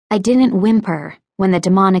I didn't whimper when the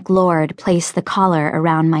demonic lord placed the collar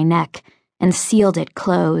around my neck and sealed it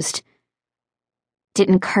closed.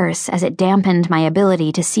 Didn't curse as it dampened my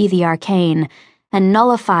ability to see the arcane and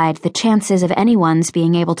nullified the chances of anyone's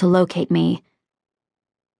being able to locate me.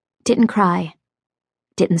 Didn't cry.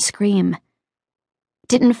 Didn't scream.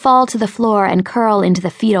 Didn't fall to the floor and curl into the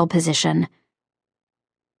fetal position.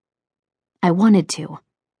 I wanted to.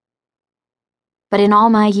 But in all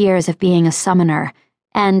my years of being a summoner,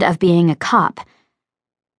 and of being a cop,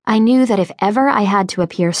 I knew that if ever I had to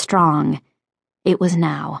appear strong, it was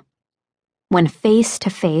now, when face to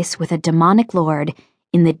face with a demonic lord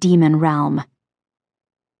in the demon realm.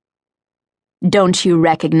 "Don't you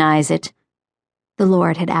recognize it?" the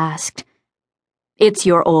lord had asked. "It's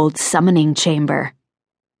your old summoning chamber."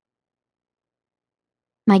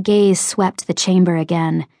 My gaze swept the chamber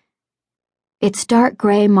again. Its dark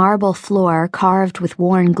gray marble floor carved with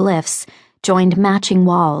worn glyphs joined matching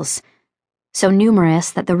walls, so numerous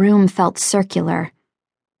that the room felt circular.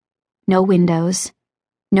 No windows,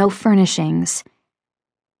 no furnishings,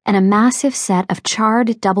 and a massive set of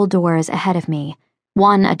charred double doors ahead of me,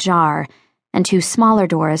 one ajar, and two smaller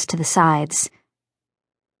doors to the sides.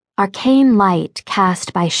 Arcane light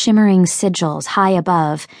cast by shimmering sigils high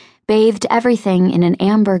above bathed everything in an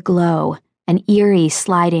amber glow and eerie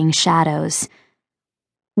sliding shadows.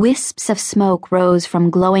 Wisps of smoke rose from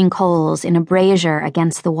glowing coals in a brazier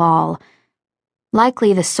against the wall,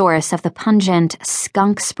 likely the source of the pungent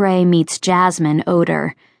skunk spray meets jasmine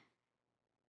odor.